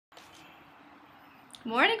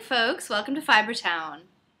Morning, folks. Welcome to Fibertown.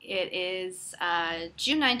 It is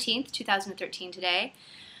June 19th, 2013 today.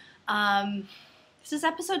 This is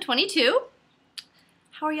episode 22.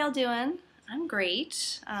 How are y'all doing? I'm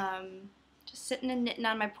great. Just sitting and knitting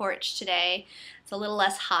on my porch today. It's a little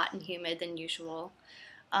less hot and humid than usual.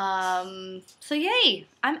 So yay!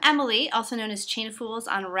 I'm Emily, also known as Chain of Fools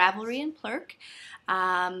on Ravelry and Plurk.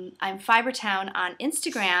 I'm Fibertown on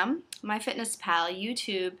Instagram, MyFitnessPal,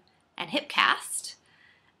 YouTube, and Hipcast.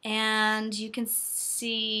 And you can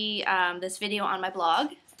see this video on my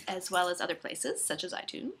blog, as well as other places, such as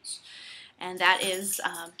iTunes. And that is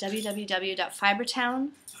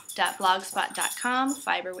www.fibertown.blogspot.com,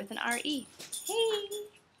 fiber with an R-E. Hey!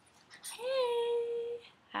 Hey!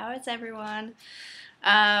 How is everyone?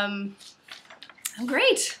 I'm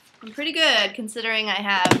great. I'm pretty good, considering I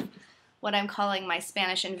have what I'm calling my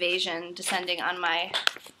Spanish invasion descending on my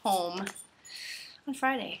home on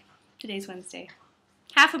Friday. Today's Wednesday.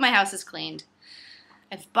 Half of my house is cleaned.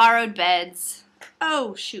 I've borrowed beds.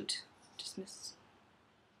 Oh, shoot. Just missed.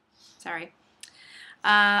 Sorry.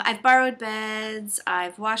 I've borrowed beds.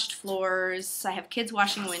 I've washed floors. I have kids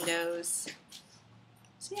washing windows.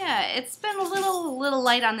 So yeah, it's been a little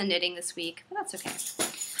light on the knitting this week, but that's okay.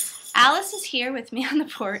 Alice is here with me on the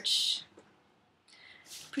porch,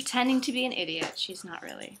 pretending to be an idiot. She's not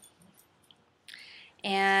really.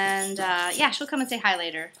 And yeah, she'll come and say hi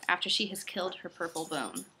later after she has killed her purple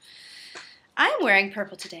bone. I'm wearing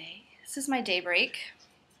purple today. This is my Daybreak.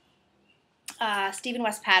 Stephen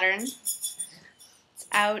West pattern. It's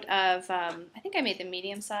out of, I think I made the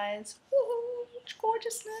medium size. Woohoo,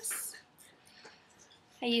 gorgeousness.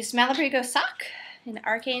 I used Malabrigo sock in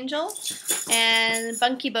Archangel. And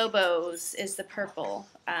Bunky Bobos is the purple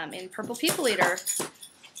in Purple People Eater.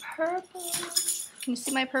 Purple. Can you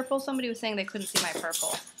see my purple? Somebody was saying they couldn't see my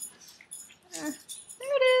purple. There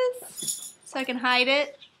it is. So I can hide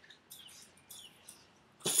it.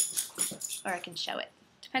 Or I can show it,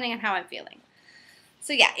 depending on how I'm feeling.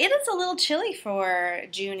 So yeah, it is a little chilly for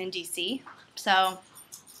June in DC. So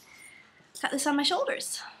got this on my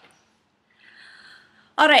shoulders.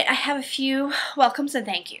 All right, I have a few welcomes and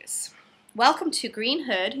thank yous. Welcome to Green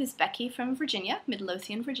Hood, who's Becky from Virginia,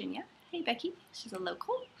 Midlothian, Virginia. Hey, Becky. She's a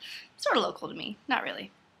local. Sort of local to me. Not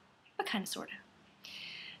really. But kind of, sort of.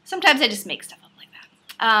 Sometimes I just make stuff up like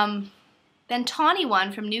that. Then Tawny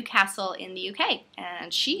one from Newcastle in the UK.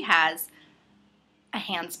 And she has a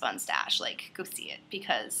hand-spun stash. Like, go see it.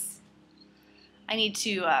 Because I need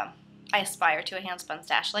to, I aspire to a hand-spun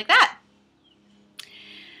stash like that.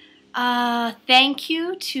 Thank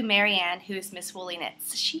you to Marianne, who's Miss Woolly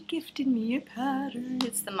Knits. She gifted me a pattern.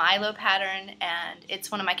 It's the Milo pattern, and it's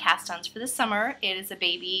one of my cast-ons for the summer. It is a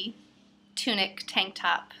baby tunic tank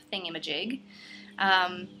top thingamajig.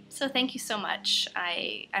 So thank you so much.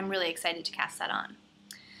 I'm really excited to cast that on.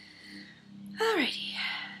 Alrighty.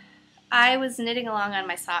 I was knitting along on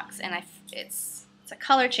my socks, and it's a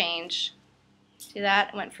color change. See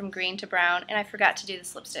that? It went from green to brown, and I forgot to do the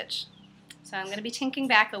slip stitch. So I'm going to be tinking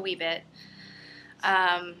back a wee bit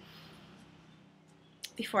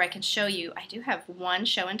before I can show you. I do have one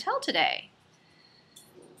show and tell today.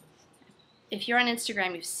 If you're on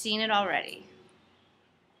Instagram, you've seen it already.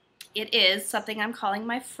 It is something I'm calling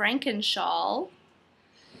my Franken shawl,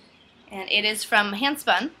 and it is from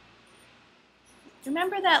Handspun.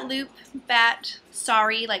 Remember that loop bat,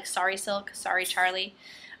 sorry, like sorry silk, sorry Charlie?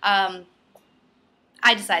 I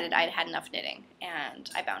decided I'd had enough knitting, and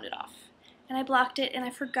I bound it off. And I blocked it, and I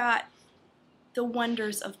forgot the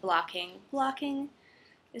wonders of blocking. Blocking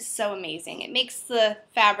is so amazing. It makes the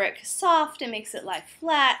fabric soft. It makes it lie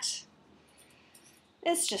flat.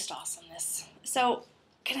 It's just awesomeness. So,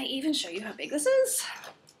 can I even show you how big this is?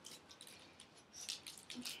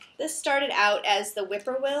 This started out as the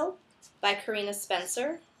Whippoorwill by Karina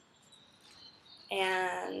Spencer.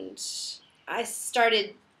 And I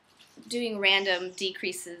started doing random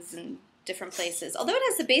decreases and different places. Although it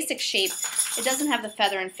has the basic shape, it doesn't have the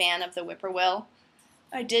feather and fan of the Whippoorwill.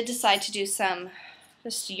 I did decide to do some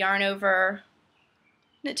just yarn over,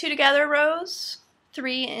 knit two together rows,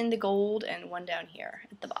 3 in the gold and 1 down here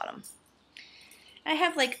at the bottom. I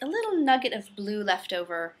have like a little nugget of blue left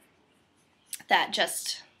over that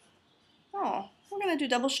just, oh, we're gonna do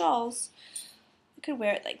double shawls. I could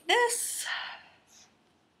wear it like this,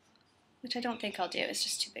 which I don't think I'll do. It's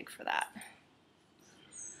just too big for that.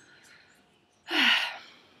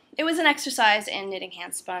 It was an exercise in knitting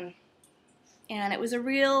handspun, and it was a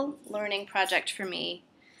real learning project for me.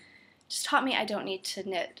 It just taught me I don't need to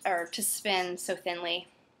knit or to spin so thinly.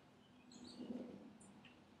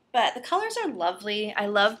 But the colors are lovely. I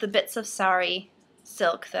love the bits of sari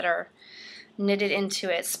silk that are knitted into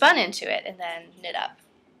it, spun into it, and then knit up.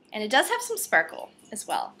 And it does have some sparkle as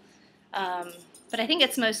well. But I think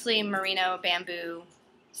it's mostly merino, bamboo,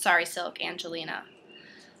 sari silk, Angelina.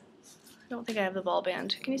 I don't think I have the ball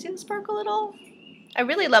band. Can you see the sparkle at all? I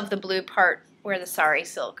really love the blue part where the sari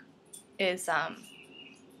silk is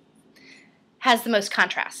has the most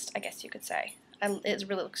contrast, I guess you could say. It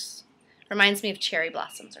really reminds me of cherry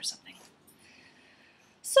blossoms or something.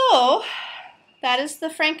 So that is the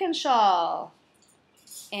Franken shawl,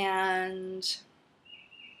 and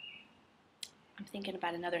I'm thinking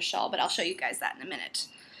about another shawl, but I'll show you guys that in a minute.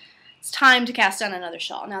 It's time to cast on another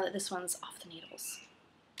shawl now that this one's off the needles.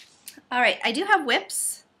 All right, I do have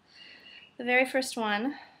whips. The very first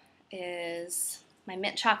one is my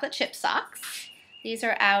mint chocolate chip socks. These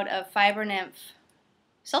are out of Fiber Nymph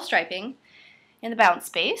self-striping in the Bounce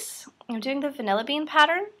Space. I'm doing the Vanilla Bean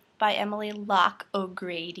pattern by Emily Locke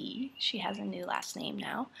O'Grady. She has a new last name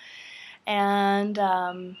now. And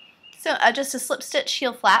just a slip stitch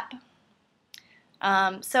heel flap.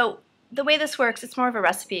 So the way this works, it's more of a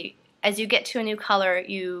recipe. As you get to a new color,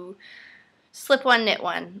 you slip one, knit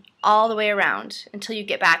one, all the way around until you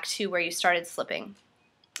get back to where you started slipping.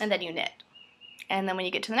 And then you knit. And then when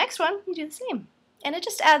you get to the next one, you do the same. And it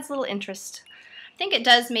just adds a little interest. I think it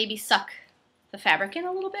does maybe suck the fabric in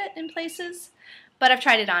a little bit in places, but I've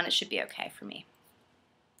tried it on. It should be okay for me.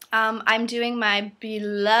 I'm doing my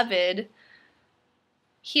beloved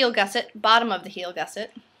heel gusset, bottom of the heel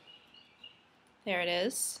gusset. There it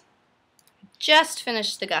is. Just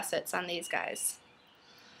finished the gussets on these guys.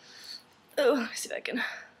 Oh, let me see if I can.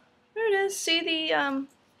 There it is. See the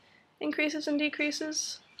increases and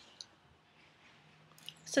decreases?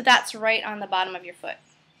 So that's right on the bottom of your foot.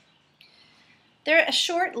 They're a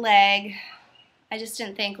short leg. I just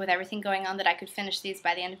didn't think with everything going on that I could finish these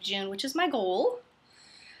by the end of June, which is my goal.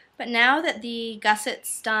 But now that the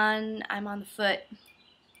gusset's done, I'm on the foot,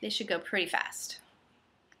 they should go pretty fast.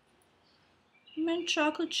 Mint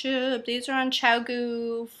chocolate chip. These are on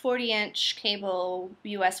ChiaoGoo 40-inch cable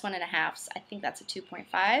US 1.5. I think that's a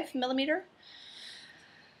 2.5 millimeter.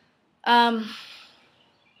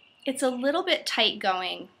 It's a little bit tight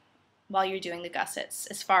going while you're doing the gussets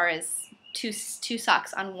as far as two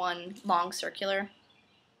socks on one long circular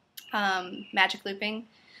magic looping.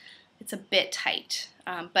 It's a bit tight,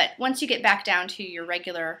 but once you get back down to your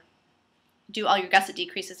regular, do all your gusset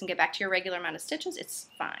decreases and get back to your regular amount of stitches, it's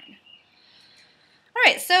fine. All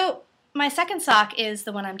right, so my second sock is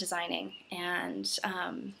the one I'm designing, and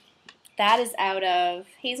that is out of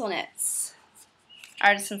Hazelknits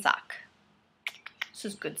Artisan Sock. This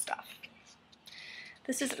is good stuff.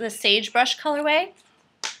 This is the Sagebrush colorway.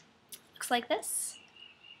 Looks like this.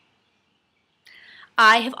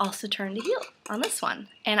 I have also turned a heel on this one,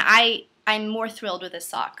 and I'm more thrilled with this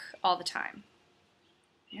sock all the time.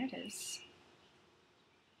 There it is.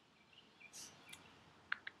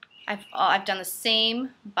 I've done the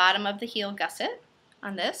same bottom of the heel gusset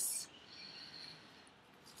on this.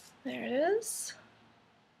 There it is.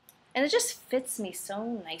 And it just fits me so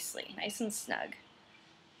nicely, nice and snug.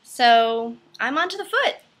 So I'm onto the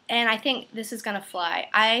foot, and I think this is gonna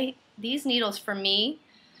fly. These needles, for me,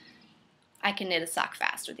 I can knit a sock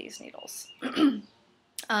fast with these needles.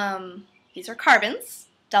 These are carbons,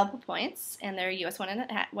 double points, and they're US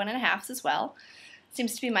 1.5s as well.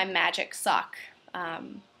 Seems to be my magic sock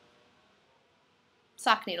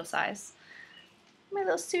sock needle size. My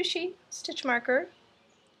little sushi stitch marker,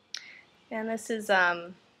 and this is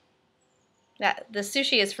the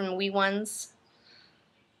sushi is from Wee Ones.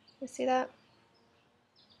 You see that?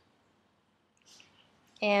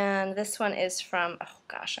 And this one is from, oh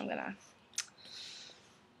gosh, I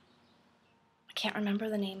can't remember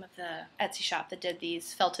the name of the Etsy shop that did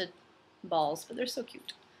these felted balls, but they're so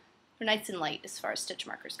cute. They're nice and light as far as stitch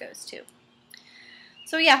markers goes too.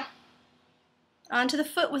 So yeah, onto the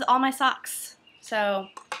foot with all my socks. So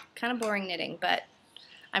kind of boring knitting, but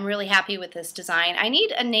I'm really happy with this design. I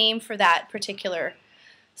need a name for that particular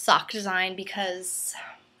sock design because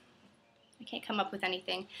I can't come up with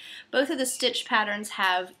anything. Both of the stitch patterns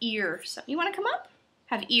have ear. So you want to come up?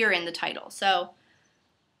 Have ear in the title. So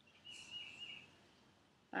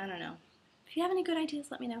I don't know. If you have any good ideas,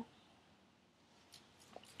 let me know.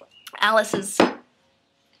 Alice is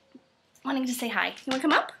wanting to say hi. You want to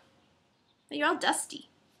come up? But you're all dusty.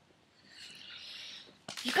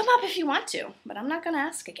 You come up if you want to, but I'm not going to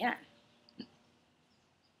ask again.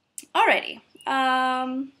 Alrighty.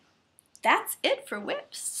 That's it for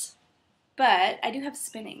whips. But I do have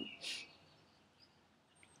spinning.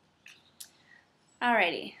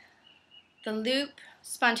 Alrighty. The Loop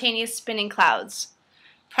Spontaneous Spinning Clouds.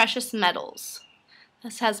 Precious Metals.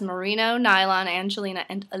 This has merino, nylon, Angelina,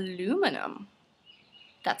 and aluminum.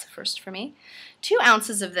 That's a first for me. 2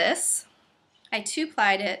 ounces of this. I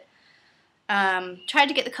 2-plied it. Tried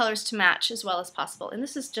to get the colors to match as well as possible. And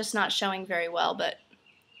this is just not showing very well, but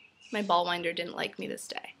my ball winder didn't like me this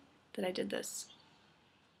day that I did this.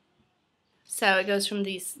 So it goes from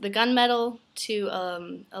the gunmetal to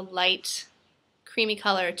a light creamy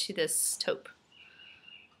color to this taupe.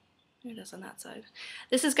 There it is on that side.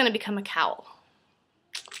 This is going to become a cowl.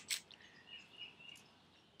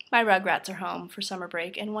 My Rugrats are home for summer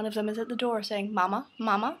break, and one of them is at the door saying, "Mama,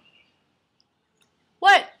 Mama."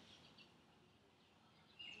 What?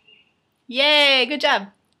 Yay, good job.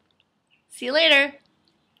 See you later.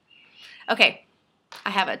 Okay, I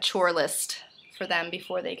have a chore list for them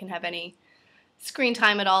before they can have any screen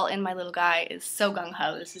time at all, and my little guy is so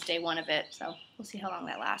gung-ho. This is day 1 of it, so we'll see how long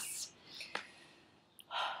that lasts.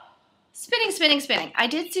 Spinning, spinning, spinning. I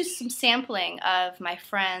did do some sampling of my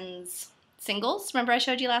friend's singles. Remember I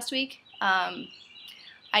showed you last week?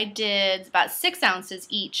 I did about 6 ounces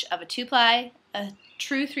each of a 2-ply, a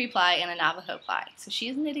true 3-ply, and a Navajo ply. So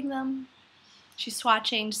she's knitting them. She's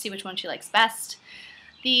swatching to see which one she likes best.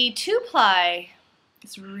 The 2-ply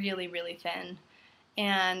is really, really thin,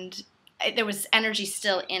 and there was energy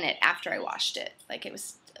still in it after I washed it. Like it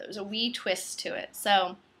was a wee twist to it.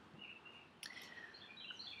 So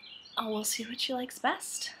we'll see what she likes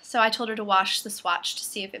best. So I told her to wash the swatch to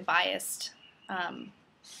see if it biased,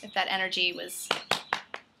 if that energy was,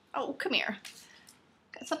 oh, come here,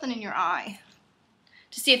 got something in your eye,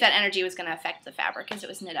 to see if that energy was going to affect the fabric as it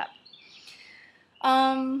was knit up.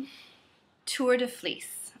 Tour de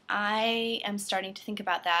Fleece. I am starting to think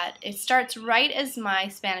about that. It starts right as my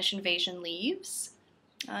Spanish invasion leaves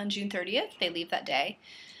on June 30th. They leave that day.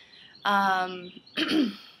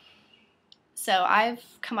 So I've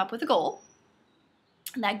come up with a goal,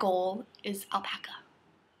 and that goal is alpaca.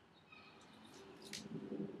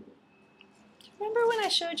 Remember when I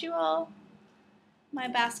showed you all my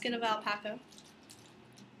basket of alpaca?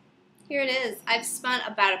 Here it is. I've spun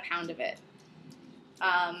about a pound of it.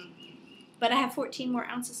 But I have 14 more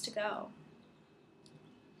ounces to go.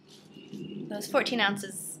 Those 14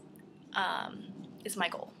 ounces is my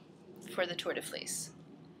goal for the Tour de Fleece.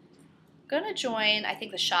 I'm going to join, I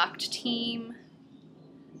think, the Shocked team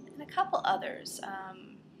and a couple others. I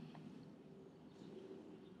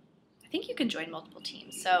think you can join multiple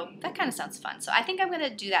teams, so that kind of sounds fun. So I think I'm going to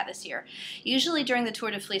do that this year. Usually during the Tour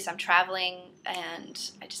de Fleece, I'm traveling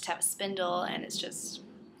and I just have a spindle, and it's just,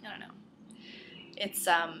 I don't know.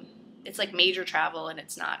 It's like major travel, and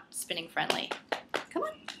it's not spinning friendly. Come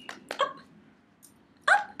on, up,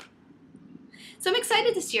 up. So I'm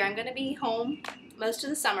excited this year. I'm going to be home most of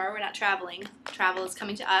the summer. We're not traveling. Travel is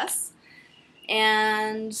coming to us.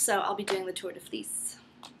 And so I'll be doing the Tour de Fleece.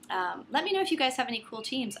 Let me know if you guys have any cool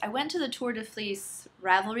teams. I went to the Tour de Fleece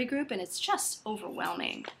Ravelry group, and it's just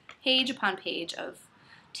overwhelming. Page upon page of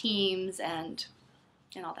teams and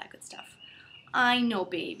all that good stuff. I know,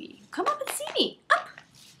 baby. Come up and see me. Up.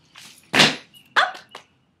 Up.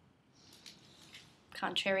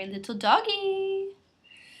 Contrary little doggy.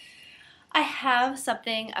 I have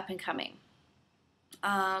something up and coming.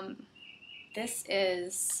 This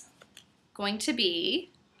is going to be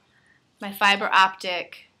my fiber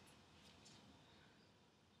optic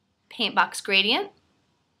paint box gradient,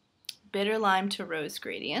 bitter lime to rose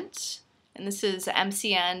gradient, and this is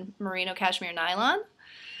MCN merino cashmere nylon.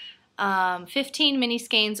 15 mini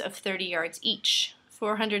skeins of 30 yards each,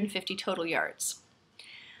 450 total yards.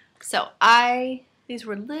 So these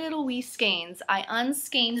were little wee skeins. I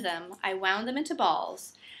unskeined them, I wound them into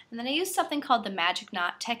balls, and then I used something called the magic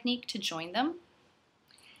knot technique to join them.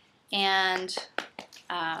 And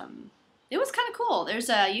it was kind of cool. There's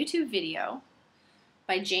a YouTube video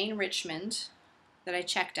by Jane Richmond that I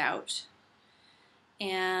checked out,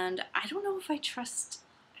 and I don't know if I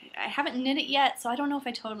haven't knit it yet, so I don't know if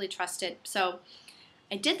I totally trust it. So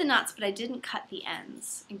I did the knots, but I didn't cut the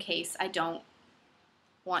ends in case I don't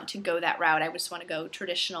want to go that route. I just want to go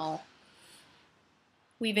traditional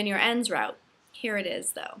weave in your ends route. Here it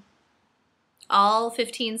is, though. All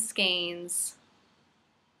 15 skeins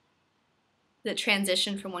that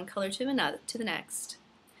transition from one color to another to the next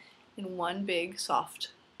in one big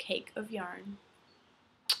soft cake of yarn.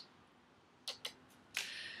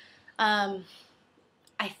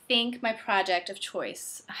 I think my project of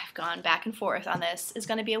choice, I've gone back and forth on this, is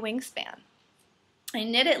going to be a wingspan. I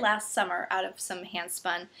knit it last summer out of some hand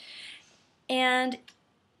spun, and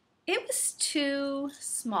it was too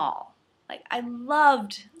small. Like, I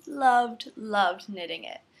loved, loved, loved knitting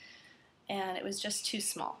it, and it was just too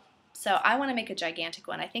small. So I want to make a gigantic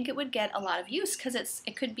one. I think it would get a lot of use because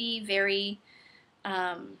it could be very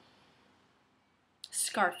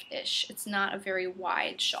scarf-ish. It's not a very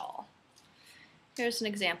wide shawl. Here's an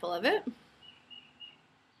example of it.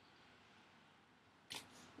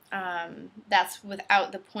 That's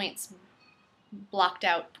without the points blocked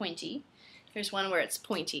out pointy. Here's one where it's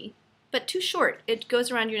pointy, but too short. It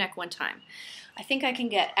goes around your neck one time. I think I can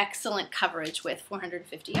get excellent coverage with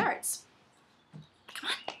 450 yards. Come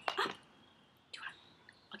on, up.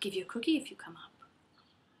 I'll give you a cookie if you come up.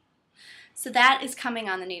 So that is coming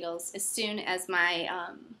on the needles as soon as my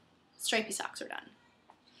stripy socks are done.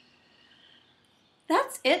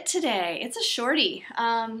 That's it today. It's a shorty.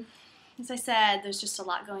 As I said, there's just a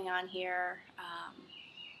lot going on here,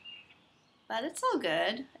 but it's all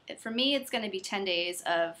good. For me, it's going to be 10 days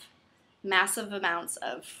of massive amounts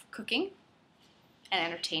of cooking and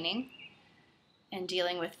entertaining and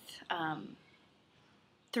dealing with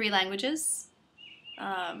 3 languages,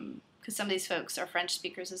 because some of these folks are French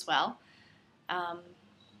speakers as well. So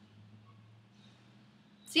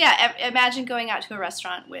yeah, imagine going out to a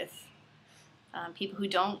restaurant with people who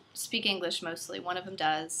don't speak English mostly. One of them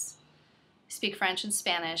does. Speak French and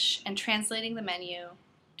Spanish, and translating the menu,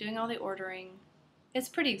 doing all the ordering. It's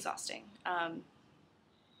pretty exhausting.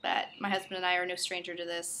 But my husband and I are no stranger to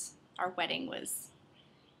this. Our wedding was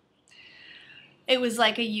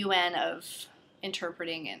like a UN of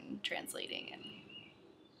interpreting and translating. And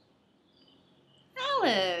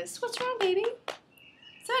Alice, what's wrong, baby?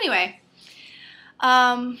 So anyway,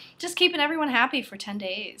 just keeping everyone happy for 10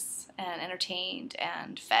 days and entertained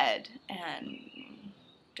and fed and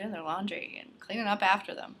doing their laundry and cleaning up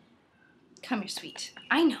after them. Come here, sweet.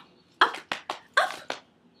 I know. Up, up.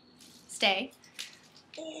 Stay.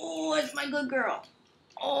 Oh, it's my good girl.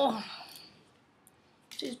 Oh,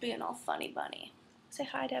 she's being all funny bunny. Say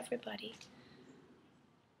hi to everybody.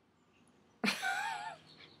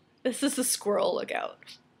 This is a squirrel lookout.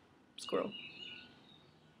 Squirrel. Do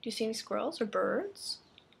you see any squirrels or birds?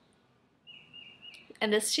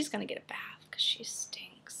 And this, she's gonna get a bath because she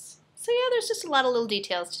stinks. So yeah, there's just a lot of little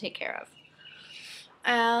details to take care of.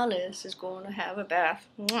 Alice is going to have a bath.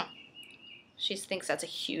 Mwah. She thinks that's a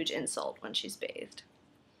huge insult when she's bathed.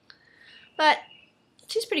 But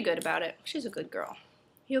she's pretty good about it. She's a good girl.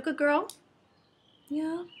 You a good girl?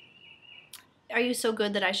 Yeah. Are you so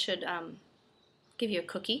good that I should give you a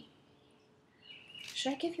cookie?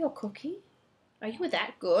 Should I give you a cookie? Are you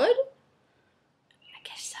that good? I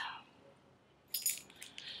guess so.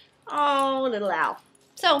 Oh, little Al.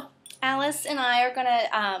 So, Alice and I are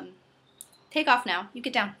gonna take off now. You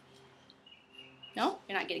get down. No?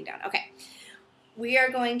 You're not getting down. Okay. We are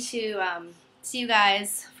going to see you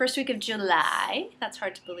guys first week of July. That's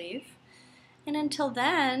hard to believe. And until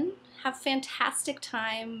then, have fantastic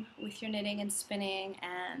time with your knitting and spinning,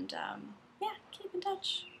 and yeah, keep in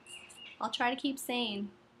touch. I'll try to keep sane.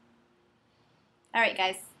 All right,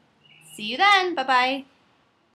 guys. See you then. Bye-bye.